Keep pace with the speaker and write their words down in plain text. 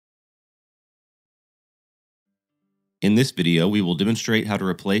In this video, we will demonstrate how to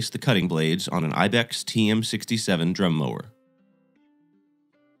replace the cutting blades on an Ibex TM67 drum mower.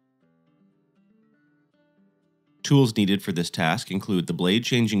 Tools needed for this task include the blade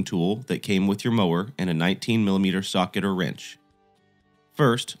changing tool that came with your mower and a 19mm socket or wrench.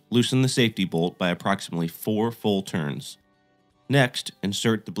 First, loosen the safety bolt by approximately 4 full turns. Next,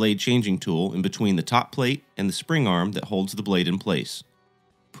 insert the blade changing tool in between the top plate and the spring arm that holds the blade in place.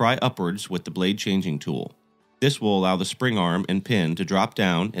 Pry upwards with the blade changing tool. This will allow the spring arm and pin to drop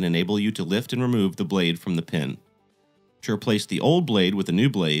down and enable you to lift and remove the blade from the pin. To replace the old blade with a new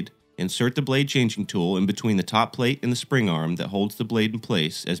blade, insert the blade changing tool in between the top plate and the spring arm that holds the blade in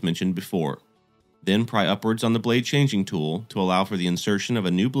place as mentioned before. Then pry upwards on the blade changing tool to allow for the insertion of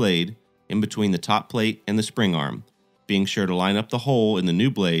a new blade in between the top plate and the spring arm, being sure to line up the hole in the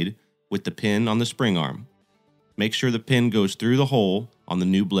new blade with the pin on the spring arm. Make sure the pin goes through the hole on the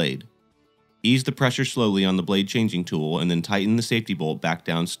new blade. Ease the pressure slowly on the blade changing tool and then tighten the safety bolt back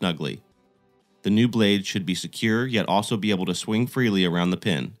down snugly. The new blade should be secure yet also be able to swing freely around the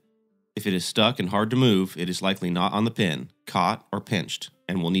pin. If it is stuck and hard to move, it is likely not on the pin, caught, or pinched,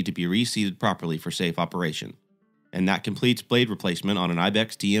 and will need to be reseated properly for safe operation. And that completes blade replacement on an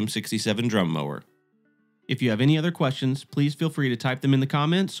Ibex TM67 drum mower. If you have any other questions, please feel free to type them in the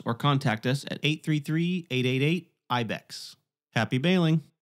comments or contact us at 833-888-IBEX. Happy baling!